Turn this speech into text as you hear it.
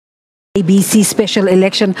SABC special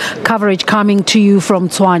election coverage coming to you from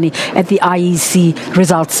Tshwane at the IEC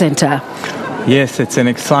Results Centre. Yes, it's an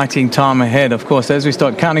exciting time ahead, of course, as we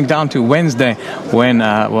start counting down to Wednesday when,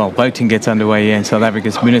 voting gets underway here in South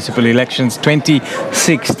Africa's municipal elections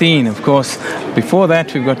 2016. Of course, before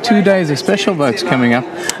that, we've got 2 days of special votes coming up.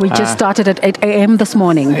 We just started at 8 a.m. this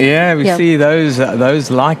morning. Yeah, we see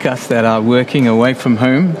those like us that are working away from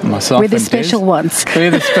home, myself We're the and special Des. ones.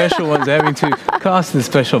 We're the special ones having to cast the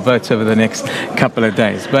special votes over the next couple of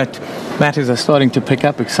days. But matters are starting to pick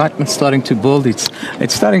up, excitement's starting to build, it's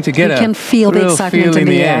starting to get You can feel the excitement in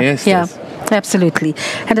the air. Yes. Absolutely.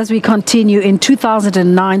 And as we continue, in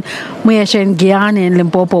 2009, Moyeshe Ngiyane in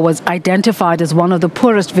Limpopo was identified as one of the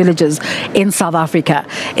poorest villages in South Africa.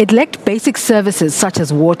 It lacked basic services such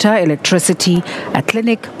as water, electricity, a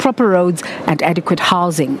clinic, proper roads and adequate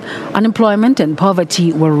housing. Unemployment and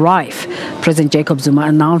poverty were rife. President Jacob Zuma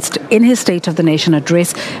announced in his State of the Nation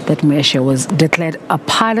address that Moyeshe was declared a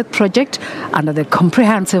pilot project under the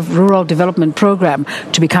Comprehensive Rural Development Program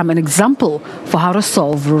to become an example for how to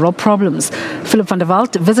solve rural problems. Philip van der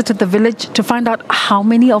Walt visited the village to find out how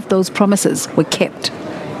many of those promises were kept.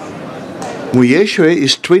 Moyeshe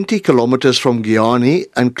is 20 kilometers from Ngiyane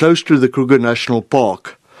and close to the Kruger National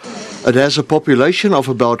Park. It has a population of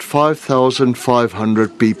about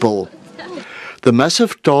 5,500 people. The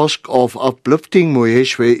massive task of uplifting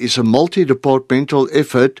Moyeshe is a multi-departmental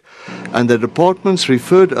effort, and the departments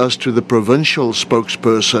referred us to the provincial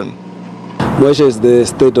spokesperson. Moyeshe is the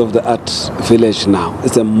state-of-the-art village now.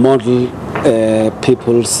 It's a model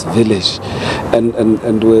people's village, and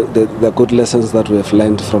the good lessons that we have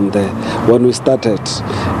learned from there. When we started,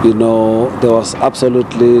 there was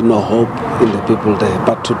absolutely no hope in the people there.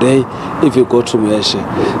 But today, if you go to Moyeshe,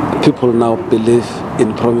 people now believe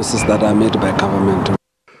in promises that are made by government.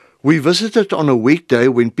 We visited on a weekday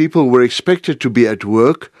when people were expected to be at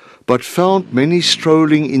work, but found many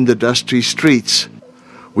strolling in the dusty streets.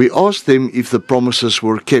 We asked them if the promises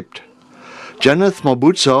were kept. Janeth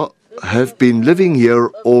Mabutsa have been living here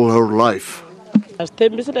all her life.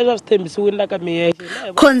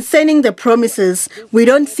 Concerning the promises, we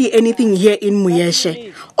don't see anything here in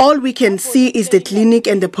Moyeshe. All we can see is the clinic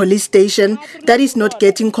and the police station that is not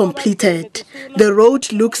getting completed. The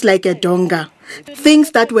road looks like a donga.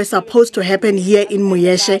 Things that were supposed to happen here in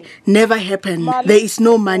Moyeshe never happen. There is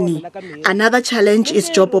no money. Another challenge is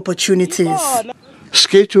job opportunities.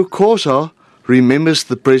 Sketu Khoza remembers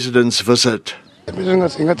the president's visit.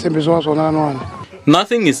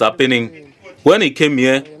 Nothing is happening. When he came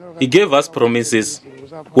here, he gave us promises.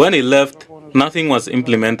 When he left, nothing was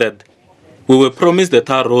implemented. We were promised the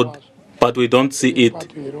tar road, but we don't see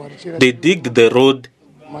it. They digged the road,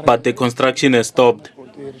 but the construction has stopped.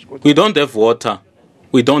 We don't have water.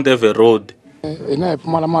 We don't have a road.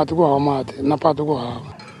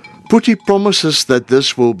 Putti promises that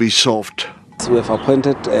this will be solved. We have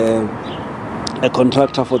appointed a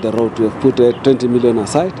contractor for the road. We have put 20 million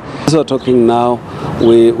aside. As we're talking now,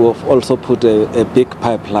 we have also put a big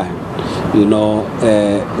pipeline,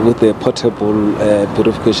 with a portable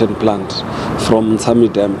purification plant from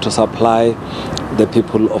Samidam to supply the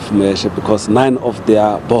people of Moyeshe, because 9 of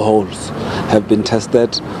their boreholes have been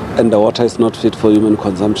tested and the water is not fit for human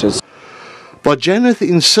consumption. But Janeth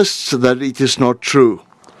insists that it is not true.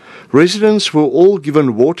 Residents were all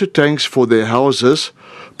given water tanks for their houses,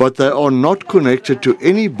 but they are not connected to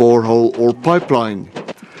any borehole or pipeline.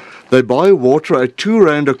 They buy water at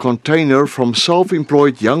R2 a container from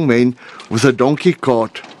self-employed young men with a donkey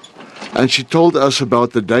cart. And she told us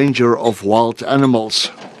about the danger of wild animals.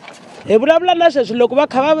 When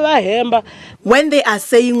they are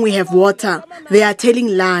saying we have water, they are telling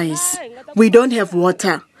lies. We don't have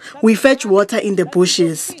water. We fetch water in the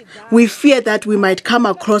bushes. We fear that we might come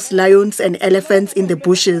across lions and elephants in the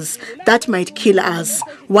bushes that might kill us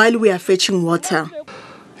while we are fetching water.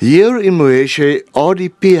 Here in Moyeshe,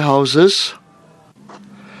 RDP houses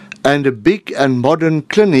and a big and modern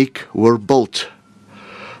clinic were built.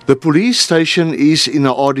 The police station is in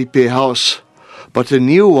a RDP house, but a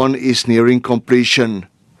new one is nearing completion.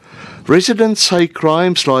 Residents say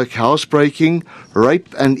crimes like housebreaking,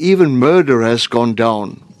 rape and even murder has gone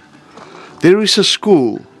down. There is a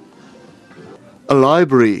school, a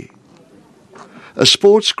library, a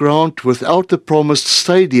sports ground without the promised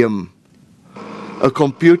stadium, a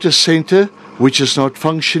computer center which is not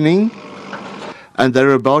functioning, and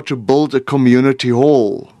they're about to build a community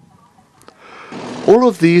hall. All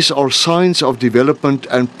of these are signs of development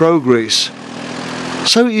and progress.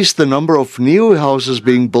 So is the number of new houses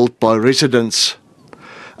being built by residents.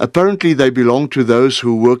 Apparently they belong to those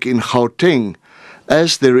who work in Gauteng,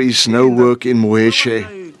 as there is no work in Moyeshe.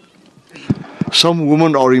 Some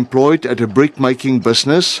women are employed at a brick-making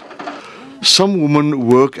business. Some women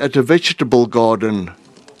work at a vegetable garden.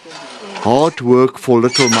 Hard work for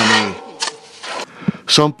little money.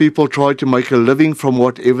 Some people try to make a living from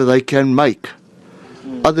whatever they can make.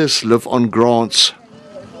 Others live on grants.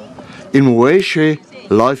 In Moeshe,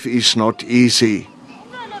 life is not easy.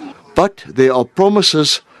 But there are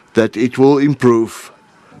promises that it will improve.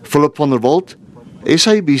 Philip van der Walt,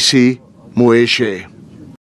 SABC, Moeshe.